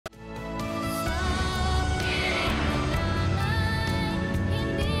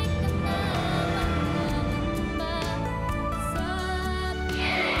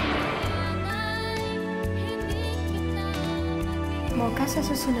sa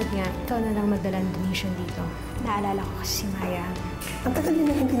susunod nga, ikaw na lang magdala ng donation dito. Naalala ko kasi si Maya. Ang tagal din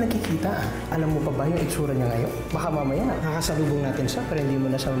na hindi nakikita. Alam mo pa ba yung itsura niya ngayon? Baka mamaya nakakasalubong natin siya pero hindi mo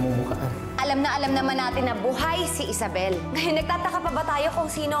na siya mamumukhaan. Alam naman natin na buhay si Ysabel. Ngayon, nagtataka pa ba tayo kung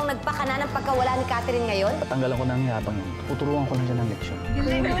sino ang nagpakana ng pagkawala ni Catherine ngayon? Tatanggalan ko ng yabang yun. Tuturuan ko lang siya ng leksyon.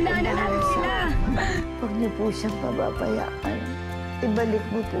 Galing mo na lahat sila. Huwag niyo po siyang pababayaan. Ibalik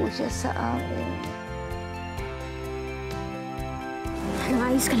mo po siya sa amin.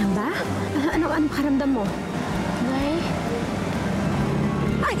 Ayos ka lang ba? Ano karamdam mo? Nay?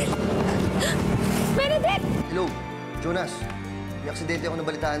 Ay! Benedict! Hello, Jonas. May aksidente ako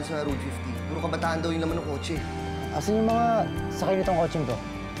nabalitaan sa Road 50. Puro kabataan daw yung laman ng kotse. Asan yung mga sakay nitong kotseng to?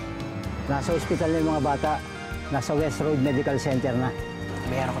 Nasa ospital na yung mga bata. Nasa West Road Medical Center na.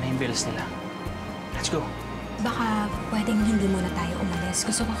 Bayaran ko na yung bills nila. Let's go. Baka pwedeng hindi muna tayo umalis.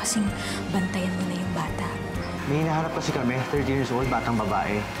 Gusto ko kasing bantayan mo na yung bata. May hinahanap kasi kami, 13 years old, batang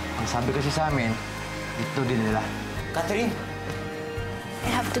babae. Ang sabi kasi sa amin, dito din nila. Catherine! I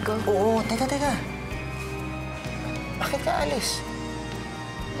have to go. Oo, teka. Bakit ka alis?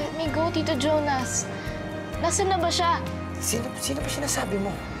 Let me go, Tito Jonas. Nasaan na ba siya? Sino ba sinasabi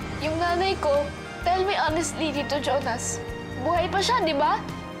mo? Yung nanay ko, tell me honestly, Tito Jonas. Buhay pa siya, di ba?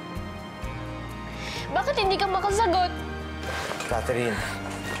 Bakit hindi ka makasagot? Catherine!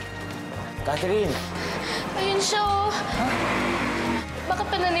 Catherine! Ayun siya, oh. Huh? Bakit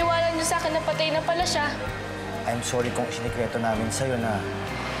pananiwala niyo sa akin na patay na pala siya? I'm sorry kung isinikreto namin sa'yo na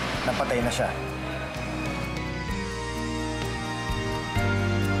napatay na siya.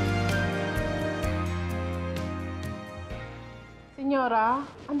 Senyora,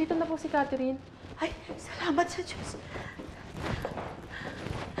 andito na po si Catherine. Ay, salamat sa Diyos.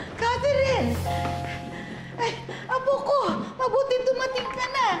 Catherine! Ay, apo ko! Mabuti dumating ka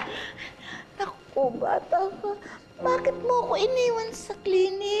na. Naku, bata ka. Bakit mo ako iniwan sa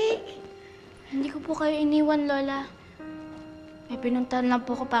klinik? Hindi ko po kayo iniwan, Lola. May pinuntahan lang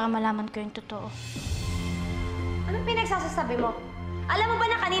po ko para malaman ko yung totoo. Anong pinagsasasabi mo? Alam mo ba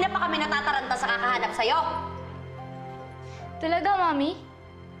na kanina pa kami natataranta sa kakahanap sa'yo? Talaga, Mami?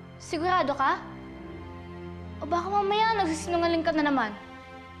 Sigurado ka? O baka mamaya nagsisinungaling ka na naman?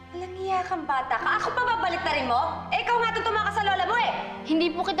 Walang iya kang bata ka. Ako pa babaliktarin mo? Eh, ikaw nga tutumaka sa lola mo eh!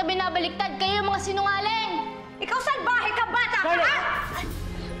 Hindi po kita binabaliktad. Kayo yung mga sinungaling! Ikaw salbahe ka, bata ka! Scarlet! Ay!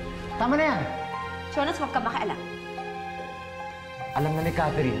 Tama na yan! Jonas, huwag ka makialam. Alam na ni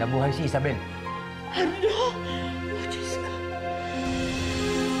Catherine na buhay si Ysabel. Ano? Oh, Diyos ko.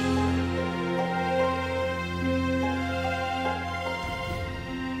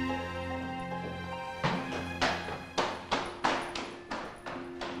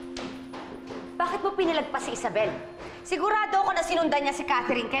 Bakit mo pinalagpas si Ysabel? Sigurado ako na sinundan niya si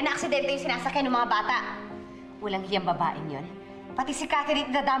Catherine kaya na-aksidente yung sinasakyan ng mga bata. Walang hiyang babaeng yun. Pati si Catherine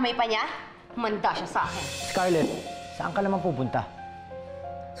nadamay pa niya. Manda siya sa akin. Scarlet, saan ka naman pupunta?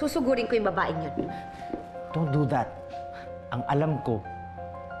 Susugurin ko yung babaeng yun. Don't do that. Ang alam ko,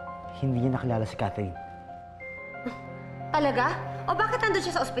 hindi niya nakilala si Catherine. Talaga? O bakit nandun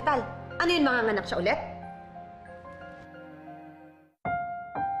siya sa ospital? Ano yun, manganganak siya ulit?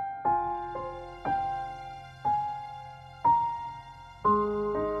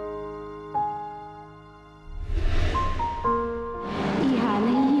 Iha,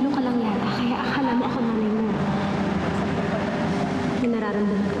 nahihilo ka lang yata, kaya akala mo ako nanay mo. Yung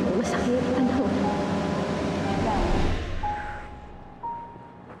nararamdaman ko, masakit, ano?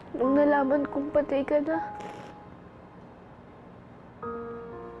 Nung nalaman kong patay ka na,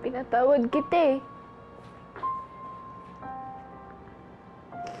 pinatawad kita eh.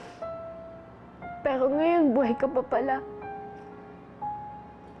 Pero ngayon, buhay ka pa pala.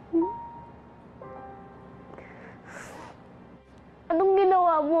 Anong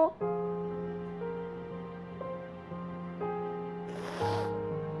ginawa mo?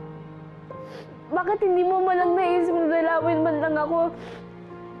 Bakit hindi mo malang naisip na dalawin man lang ako?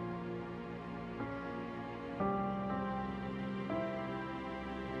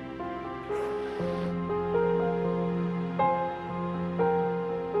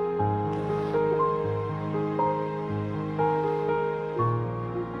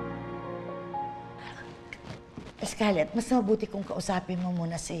 Scarlet, mas mabuti kung kausapin mo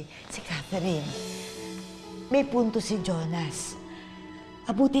muna si Catherine. May punto si Jonas.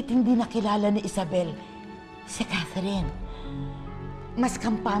 Abutit hindi nakilala ni Ysabel si Catherine. Mas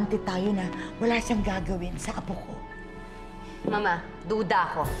kampante tayo na wala siyang gagawin sa apo ko. Mama, duda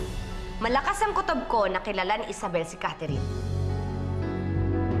ako. Malakas ang kutob ko na kilala ni Ysabel si Catherine.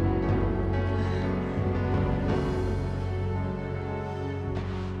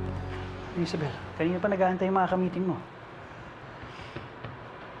 Ysabel, kanina pa nag-aantay yung mga kamiting mo.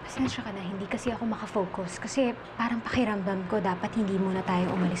 Pasensya ka na, hindi kasi ako makafocus. Kasi parang pakiramdam ko, dapat hindi muna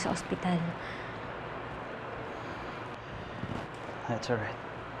tayo umalis sa ospital. That's alright.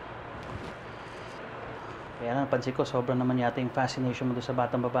 Kaya nga, napansin ko, sobrang naman yata yung fascination mo doon sa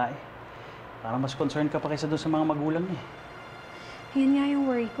batang babae. Parang mas concerned ka pa kaysa doon sa mga magulang niya. Yun nga yung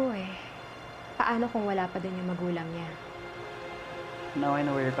worry ko eh. Paano kung wala pa doon yung magulang niya? Now I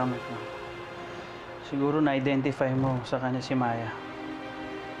know where you're coming from. Siguro na-identify mo sa kanya si Maya.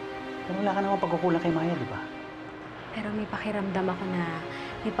 Pero wala ka namang pagkukulang kay Maya, di ba? Pero may pakiramdam ako na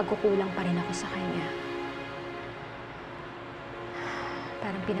may pagkukulang pa rin ako sa kanya.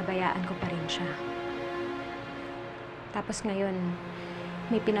 Parang pinabayaan ko pa rin siya. Tapos ngayon,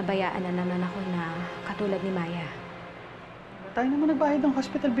 may pinabayaan na naman ako na katulad ni Maya. Tayo naman nagbayad ng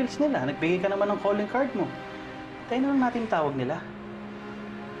hospital bills nila. Nagbigay ka naman ng calling card mo. Tayo naman natin tawag nila.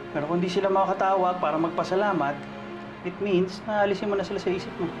 Pero kung di sila makakatawag para magpasalamat, it means na alisin mo na sila sa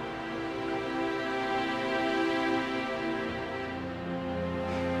isip mo.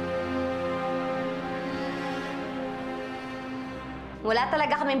 Wala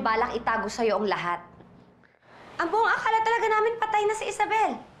talaga kaming balak itago sa'yo ang lahat. Ang buong akala talaga namin patay na si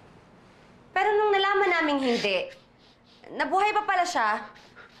Ysabel. Pero nung nalaman naming hindi, nabuhay pa pala siya,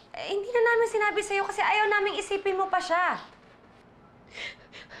 hindi na namin sinabi sa'yo kasi ayaw naming isipin mo pa siya.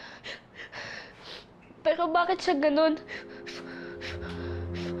 Pero bakit siya ganun?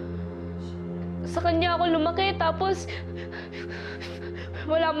 Sa kanya ako lumaki, tapos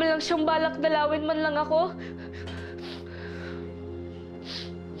wala man lang siyang balak dalawin man lang ako.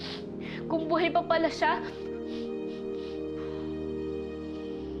 Kung buhay pa pala siya,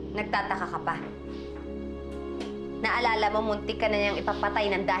 nagtataka ka pa. Naalala mo, muntik ka na niyang ipapatay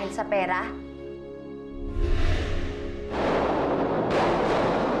ng dahil sa pera?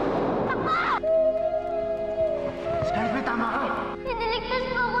 Scarlet, tama ka! Iniligtas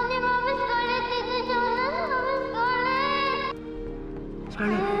po ako ni Mama Scarlet, Tito Jonas, Mama Scarlet!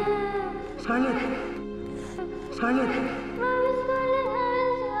 Scarlet! Scarlet! Scarlet! Mama Scarlet, Mama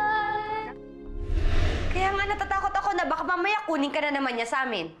Scarlet! Kaya nga natatakot ako na baka mamaya kunin ka na naman niya sa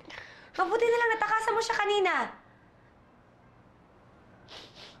amin. Mabuti na lang natakasan mo siya kanina.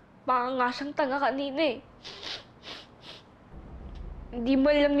 baka nga siyang tanga kanina eh. Hindi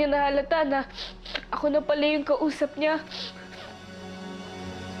man lang niya nahalata na ako na pala yung kausap niya.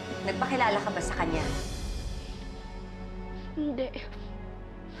 Nagpakilala ka ba sa kanya? Hindi.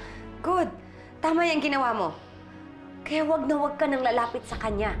 Good. Tama yung ginawa mo. Kaya wag na wag ka nang lalapit sa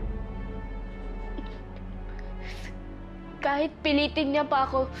kanya. Kahit pilitin niya pa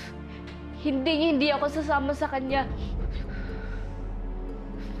ako, hindi ako sasama sa kanya.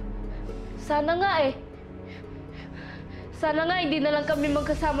 Sana nga eh. Sana nga hindi na lang kami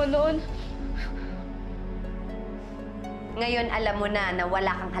magkasama noon. Ngayon alam mo na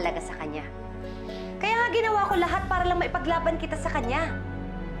wala kang halaga sa kanya. Kaya nga ginawa ko lahat para lang maipaglaban kita sa kanya.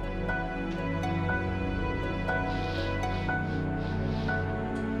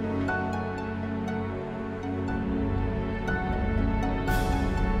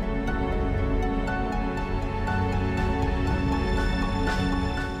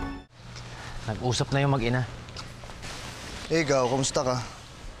 Nag-usap na yung mag-ina. Eh, ikaw, kamusta ka?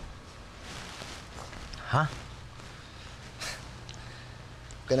 Ha?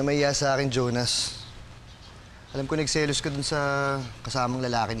 Huwag ka na mahiya sa akin, Jonas. Alam ko nagselos ka dun sa kasamang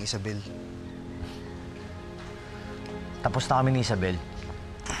lalaki ni Ysabel. Tapos na kami ni Ysabel.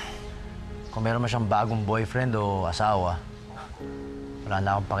 Kung meron man siyang bagong boyfriend o asawa, wala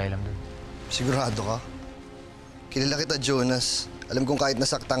na akong pakialam dun. Sigurado ka? Kilala kita, Jonas. Alam kong kahit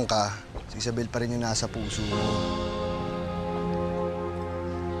nasaktan ka, si Ysabel pa rin yung nasa puso mo.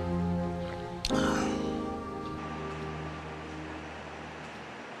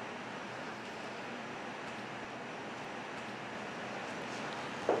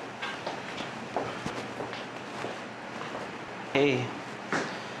 Hey,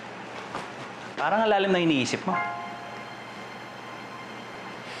 parang alalim na iniisip mo.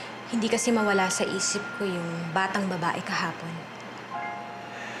 Hindi kasi mawala sa isip ko yung batang babae kahapon.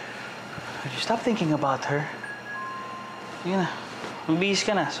 Will you stop thinking about her? Sige na, magbihis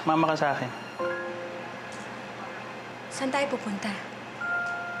ka na. Sumama ka sa akin. Saan tayo pupunta?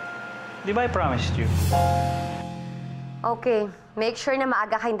 Di ba I promised you? Okay, make sure na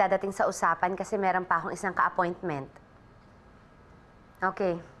maaga kayong dadating sa usapan kasi meron pa akong isang ka-appointment.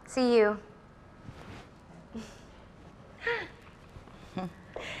 Okay, see you.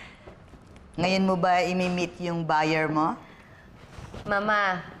 Ngayon mo ba imi-meet yung buyer mo?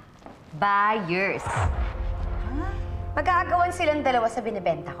 Mama, buyers. Mag-aagawan silang dalawa sa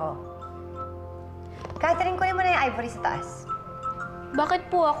binibenta ko. Catherine, kunin mo na yung ivory sa taas.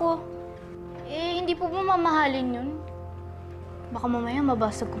 Bakit po ako? Eh, hindi po ba mamahalin yun? Baka mamaya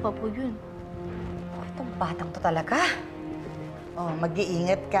mabasag ko pa po yun. Oh, itong batang to talaga. Oh,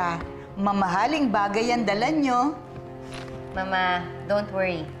 mag-iingat ka. Mamahaling bagay ang dala nyo. Mama, don't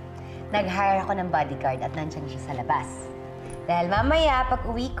worry. Nag-hire ako ng bodyguard at nandiyan siya sa labas. Dahil mamaya, pag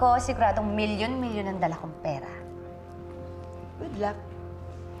uwi ko, siguradong milyon-milyon ang dala kong pera. Good luck.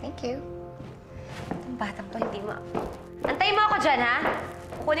 Thank you. Itong batang to, hindi mo... Antayin mo ako dyan, ha?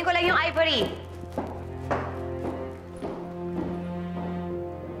 Kukunin ko lang yung ivory.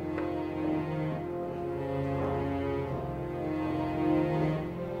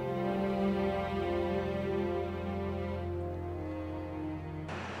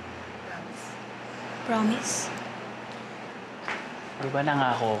 Promise? Di ba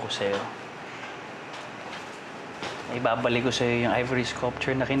nangako ako sa'yo? Na ibabalik ko sa'yo yung ivory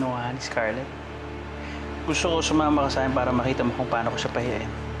sculpture na kinuha ni Scarlet. Gusto ko sumama ka sa akin para makita mo kung paano ko siya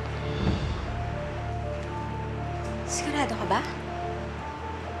pahiyain. Sigurado ka ba?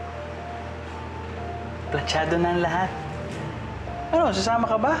 Platsyado na ang lahat. Ano, sasama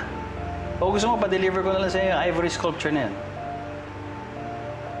ka ba? O gusto mo pa-deliver ko na lang sa'yo yung ivory sculpture na yan?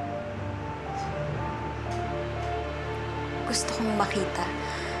 Gusto kong makita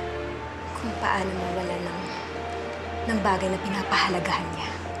kung paano mawala ng bagay na pinapahalagahan niya.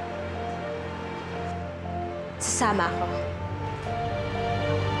 Sasama ako.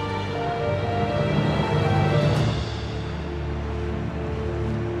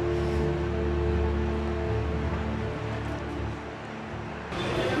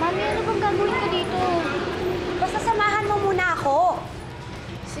 Mami, ano bang gagawin ko dito? Basta samahan mo muna ako.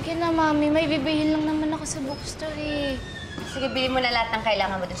 Sige na, Mami. May bibilhin lang naman ako sa bookstore eh. Sige, bili mo na lahat ng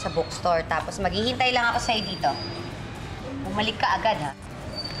kailangan mo dun sa bookstore. Tapos maghihintay lang ako sa'yo dito. Bumalik ka agad, ha?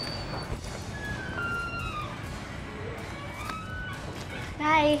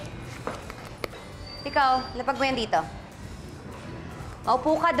 Hi. Ikaw, lapag mo yan dito.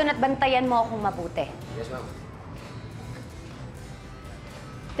 Maupo ka doon at bantayan mo akong mabuti. Yes, ma'am.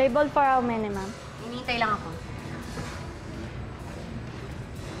 Table for how many, ma'am? Hinihintay lang ako.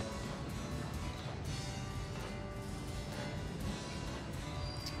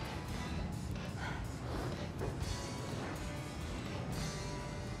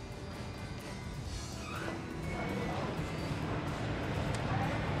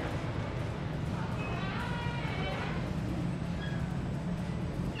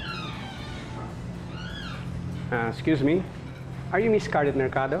 Excuse me, are you Miss Scarlet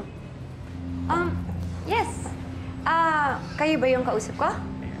Mercado? Yes. Kayo ba yung kausap ko?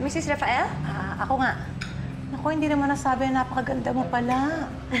 Mrs. Rafael? Ako nga. Naku, hindi naman nasabi na napakaganda mo pala.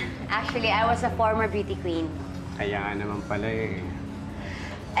 Actually, I was a former beauty queen. Kaya nga naman pala eh.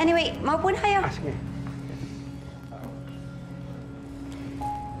 Anyway, maupo na kayo. Sige.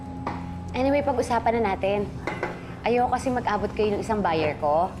 Anyway, pag-usapan na natin. Ayoko kasi mag-abot kayo ng isang buyer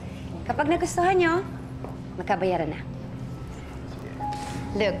ko. Kapag nagustuhan nyo, magkabayaran na.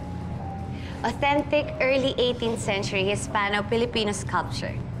 Look, authentic early 18th century Hispano-Filipino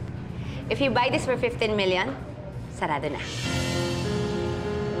sculpture. If you buy this for 15 million, sarado na.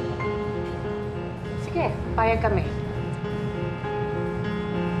 Sige, payag kami.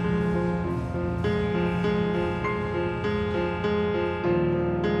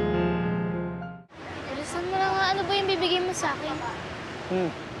 Bilisan mo na nga. Ano ba yung bibigay mo sa akin?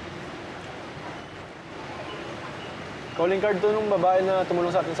 Calling card to nung babae na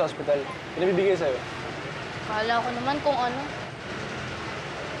tumulong sa atin sa ospital. Pinabibigay sa'yo. Kala ko naman kung ano.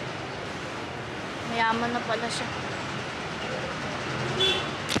 Mayaman na pala siya.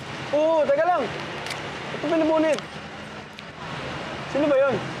 Oo, teka lang! Ito pinabunit. Sino ba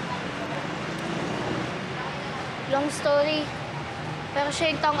yun? Long story. Pero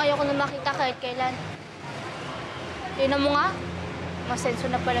siya yung taong ayoko na makita kahit kailan. Tingnan mo nga. Masenso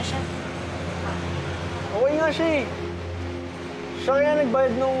na pala siya. Okay nga siya eh. Siya kaya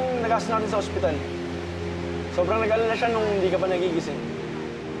nagbayad nung nagastos natin sa ospital. Sobrang nag-alala siya nung hindi ka pa nagigising.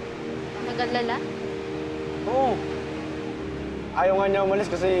 Nag-alala? Oo. Ayaw nga niya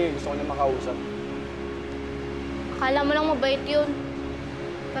umalis kasi gusto ko niya makausap. Akala mo lang mabait yun.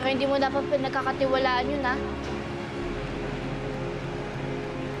 Pero hindi mo dapat pinagkakatiwalaan yun, ha?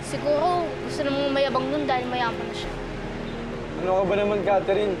 Siguro, gusto namang mayabang nun dahil mayaman na siya. Ano ka ba naman,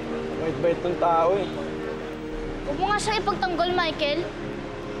 Catherine? Bait-bait ng tao eh. Huwag mo nga siyang ipagtanggol, Michael.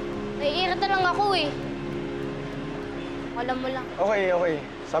 Naiirita lang ako eh. Alam mo lang. Okay, okay.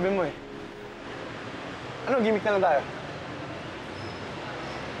 Sabi mo eh. Ano, gimmick na lang tayo?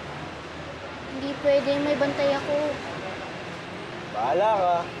 Hindi pwede, may bantay ako. Bahala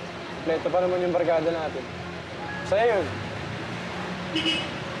ka. Kompleto pa naman yung barkada natin. Sa'yo yun.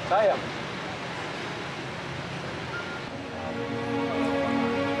 Sayang.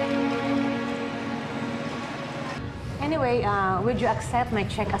 Anyway, would you accept my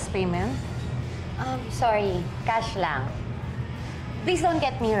check as payment? Sorry. Cash lang. Please don't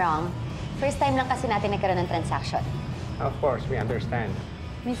get me wrong. First time lang kasi natin nagkaroon ng transaction. Of course, we understand.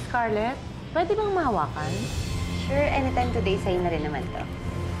 Miss Scarlet, pwede bang mahawakan? Sure, anytime today sa'yo na rin naman to.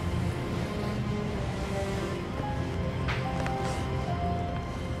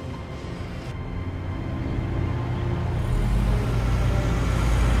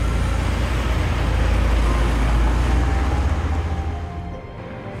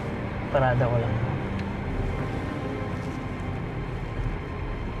 Parada ko lang.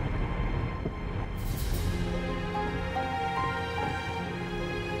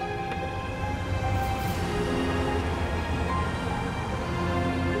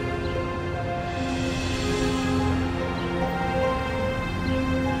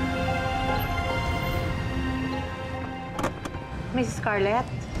 Miss Scarlett,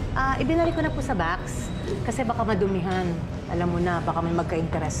 ibinalik ko na po sa box kasi baka madumihan. Alam mo na, baka may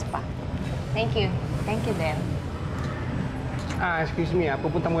magka-interest pa. Thank you. Thank you, Ben. Excuse me,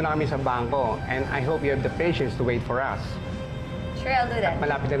 pupunta muna kami sa bangko and I hope you have the patience to wait for us. Sure, I'll do that.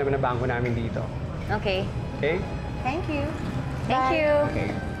 Malapit na naman ang bangko namin dito. Okay. Okay? Thank you. Thank you. Okay.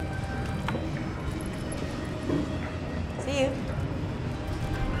 See you.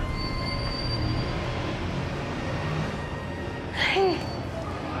 Ay,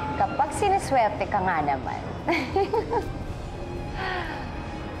 kapag sinaswerte ka nga naman.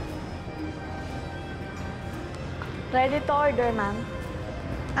 Ready to order, ma'am.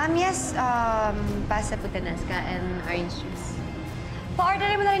 Yes, pasta puttanesca and orange juice.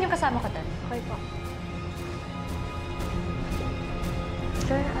 Pa-orderin mo na rin yung kasama ko doon. Okay po.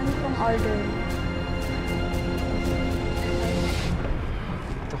 Sir, ano pong order?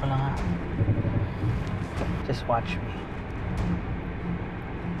 Ito ka lang ha. Just watch me.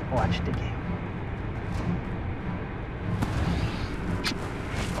 Watch the game.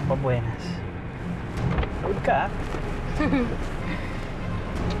 Pampabuenas. Load ka.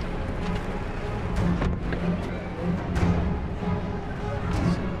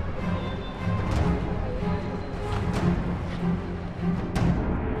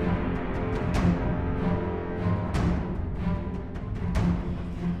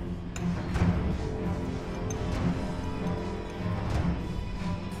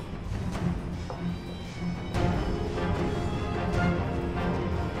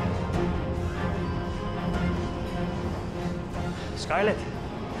 Scarlet,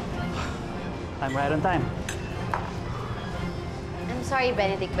 I'm right on time. I'm sorry,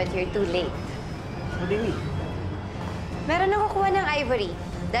 Benedict, but you're too late. What do you mean? Meron nakukuha ng ivory.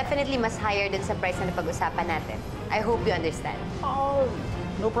 Definitely mas higher dun sa price na napag-usapan natin. I hope you understand. Oh,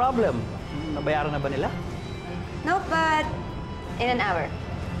 no problem. Nabayaran na ba nila? No, but in an hour.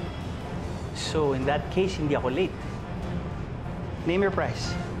 So, in that case, hindi ako late. Name your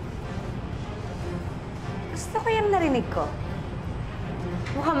price. Gusto ko yung narinig ko.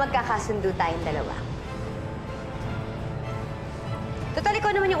 Mukhang magkakasundo tayong dalawa. Total,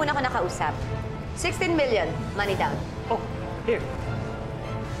 ikaw naman yung una ko nakausap. 16 million, money down. Oh, here.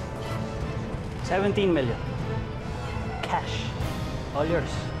 17 million. Cash. All yours.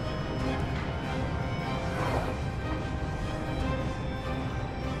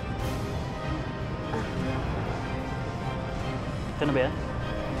 Ito na ba yan?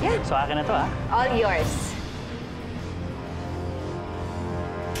 Yeah. So, akin na to, ha? All yours.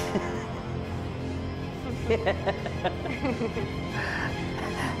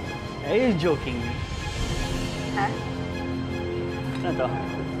 Are you joking me? Ha? Ano to?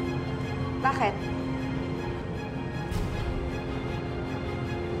 Bakit?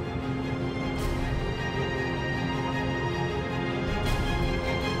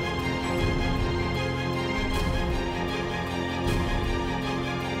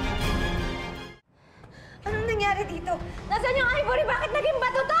 Anong nangyari dito? Nasaan yung ivory? Bakit naging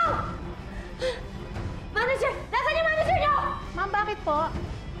bato to? Manager! Nasaan yung manager niyo? Ma'am, bakit po?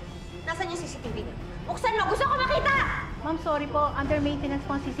 Nasaan yung CCTV niyo? Buksan mo! Gusto ko makita! Ma'am, sorry po. Under maintenance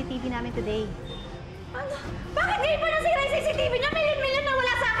po ang CCTV namin today. Ano? Bakit ngayon pa nasira yung CCTV niya? Milyon-milyon na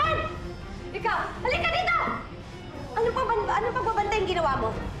wala sa akin! Ikaw, halika dito! Anong pagbabantay yung ginawa mo?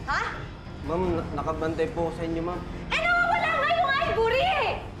 Ha? Ma'am, nakabantay po sa inyo, ma'am. Eh, nawawala nga yung ivory eh!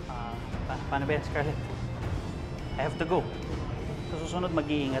 Paano ba yan, Scarlett? I have to go. Sa susunod,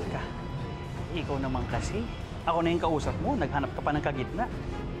 mag-iingat ka. Ikaw naman kasi. Ako na yung kausap mo. Naghanap ka pa ng kagitna.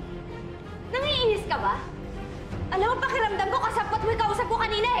 Nangiinis ka ba? Alam mo, pakiramdam ko kasapot mo yung kausap ko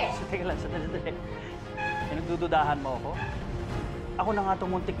kanina eh! Teka lang, sandali. Nagdududahan mo ako? ako na nga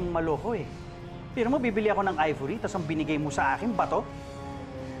tumuntik mong maloko eh. Pero mo, bibili ako ng ivory, tapos ang binigay mo sa akin, bato?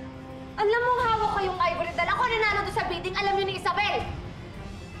 Alam mo, hawak kayong ivory dahil ako nanalo doon sa bidding, alam niyo ni Ysabel.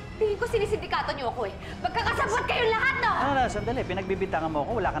 Tingin ko sinisindikato niyo ako eh. Magkakasabot kayong lahat, no? Sandali. Pinagbibintangan mo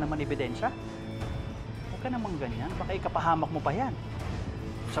ako, wala ka naman ebidensya. Huwag ka namang ganyan, baka ikapahamak mo pa yan.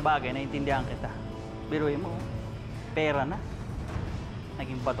 Sa bagay, naiintindihan kita. Biruin mo, pera na.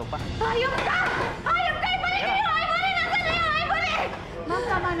 Naging bato pa. Hayop ka! Hayop ka! Ibalik niyo yung ivory! Nasaan na yung ivory? Ma'am,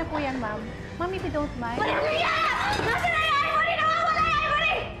 tama na po yan, ma'am. Ma'am, if you don't mind. Walang niya! Nasaan na yung ivory? Nawawala yung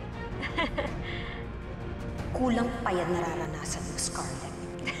ivory! Kulang pa yan nararanasan mo, Scarlet.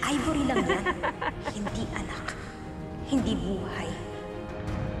 Ivory lang yan. Hindi anak. Hindi buhay.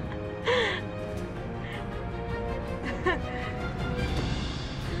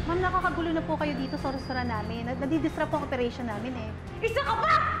 Ma'am, nakakagulo na po kayo dito sa restaurant namin. Nadidisrupt po ang operation namin eh. Isa ka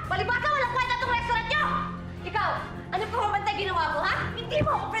pa! Palibasa walang kwenta itong restaurant niyo! Ikaw, ano pa mabantay ginawa mo, ha? Hindi mo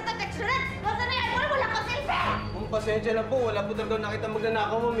ako proteksyonan! Nasaan na yung ivory? Wala kang silbi! Ma'am, pasensya na po. Wala po talaga nakita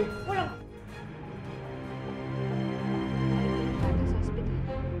magnanakaw, ma'am eh. Walang...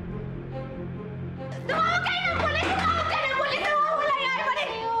 Tumawag kayo ng pulis! Tumawag kayo ng pulis! Nawawala yung ivory!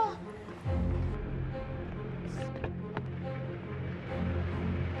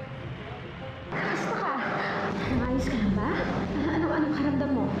 Kamusta ka? Maayos ka lang ba? Anong karamdam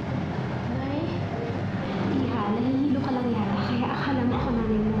mo? Nay? Iha, nahihilo ka lang yata, kaya akala mo ako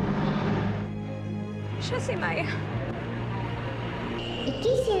nanay mo. Siya si Maya.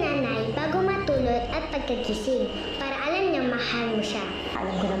 Iti si Nanay bago matulog at pagkagising para alam niya mahal mo siya.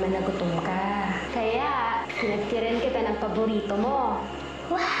 Alam ko naman na gutom ka. Kaya, pinagtiran kita ng paborito mo.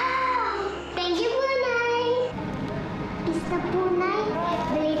 Wow! Thank you po, Nay! Isa po, Nay.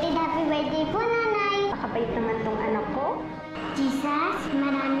 Belated happy birthday po, Nanay. Nakabait naman tong anak ko. Jesus,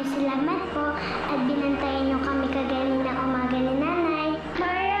 maraming salamat po at binantayan niyo kami kagaling na umaga ni Nanay.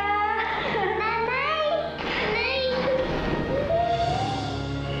 Maya! Nanay! Nanay!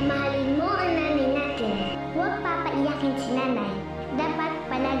 Mahalin mo ang nanay natin. Huwag papaiyakin si Nanay. Dapat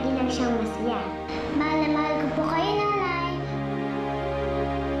palagi lang siyang masaya. Mahal na mahal ko po kayo, Nanay.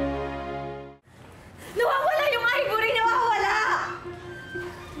 Nawawala yung ivory! Nawawala!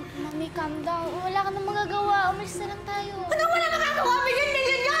 Mami, calm down. Wala ka nang magagawa. Umalis na lang tayo. Ano wala magagawa?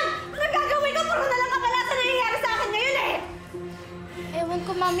 Milyon yan! Ano gagawin ko? Puro na lang kabala sa nangyayari sa akin ngayon eh! Ewan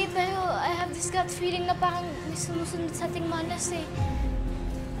ko, Mami, pero I have this gut feeling na parang may sumusunod sa ating malas eh.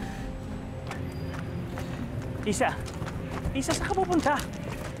 Isa, saan ka pupunta?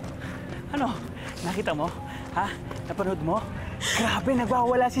 Ano, nakita mo? Ha? Napanood mo? Grabe,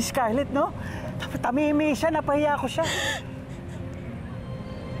 nagwawala si Scarlet, no? Tamimi siya, napahiya ko siya.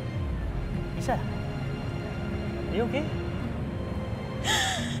 Isa, are you okay?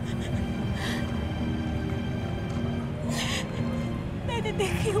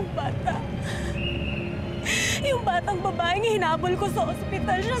 Nadidig yung bata. Yung batang babaeng hinabol ko sa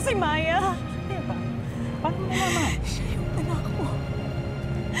ospital, siya si Maya. Paano mo nalaman? Siya yung anak ko.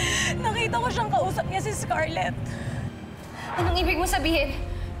 Nakita ko siyang kausap niya si Scarlet. Anong ibig mo sabihin?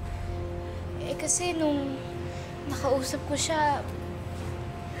 Eh kasi nung nakausap ko siya,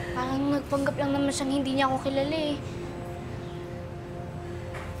 parang nagpanggap lang naman siyang hindi niya ako kilala eh.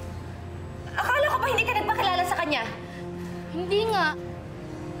 Akala ko ba hindi ka nagpakilala sa kanya? Hindi nga.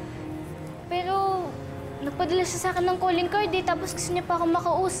 Pero nagpadala siya sa akin ng calling card eh, tapos gusto niya pa akong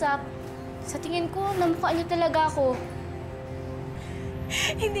makausap. Sa tingin ko, namukha niya talaga ako.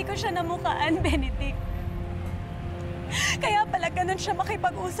 Hindi ko siya namukhaan, Benedict. Kaya pala ganun siya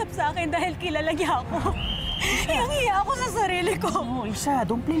makipag-usap sa akin dahil kilala niya ako. Hiyang-hiya ako sa sarili ko. Oh, Isa,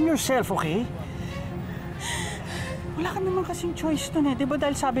 don't blame yourself, okay? Wala ka naman kasing choice dun eh. Di ba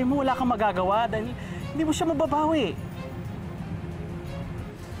dahil sabi mo wala kang magagawa dahil hindi mo siya mababawi.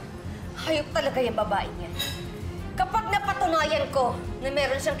 Hayop talaga yung babaeng yan. Kapag napatunayan ko na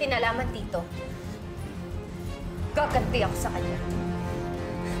meron siyang kinalaman dito, gaganti ako sa kanya.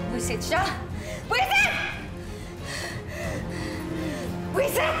 Buisit siya! Buisit!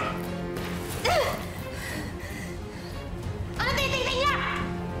 Buisit! Ano titingnan niya?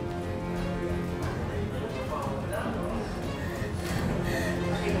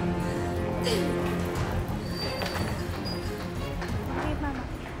 Okay, Mama.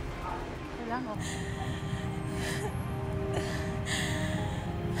 Lang, oh.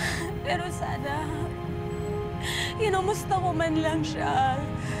 Pero sana, inumusta ko man lang siya.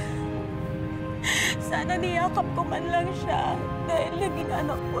 Sana niyakap ko man lang siya dahil naging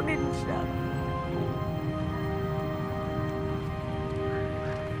anak ko rin siya.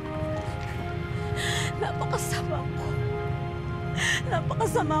 Napakasama ko.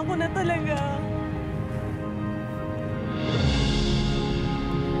 Napakasama ko na talaga.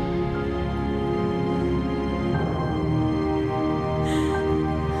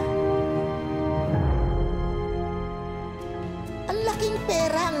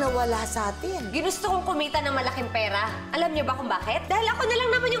 wala sa atin. Ginusto kong kumita ng malaking pera. Alam niyo ba kung bakit? Dahil ako na lang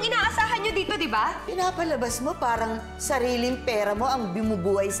naman yung inaasahan niyo dito, di ba? Pinapalabas mo parang sariling pera mo ang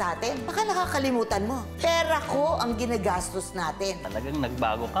bumubuhay sa atin. Baka nakakalimutan mo. Pera ko ang ginagastos natin. Talagang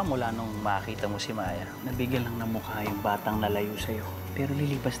nagbago ka mula nung makita mo si Maya. Nabigyan lang ng mukha yung batang lalayo sa'yo. Pero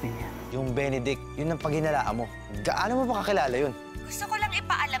lilipas din yan. Yung Benedict, yun ang paginalaan mo. Gaano mo pa kakilala yun? Gusto ko lang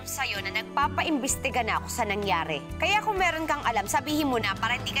ipaalam sa'yo na nagpapaimbestiga na ako sa nangyari. Kaya kung meron kang alam, sabihin mo na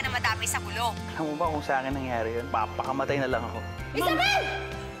para hindi ka na madami sa gulo. Alam mo ba kung sa akin nangyari yun? Papakamatay na lang ako. Ysabel!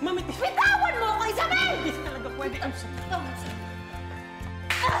 Mami, bitawan mo ako, Ysabel! Hindi talaga pwede.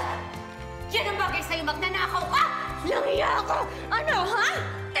 Yan ang bagay sa'yo, magnanakaw ka! Langya ka! Ano, ha?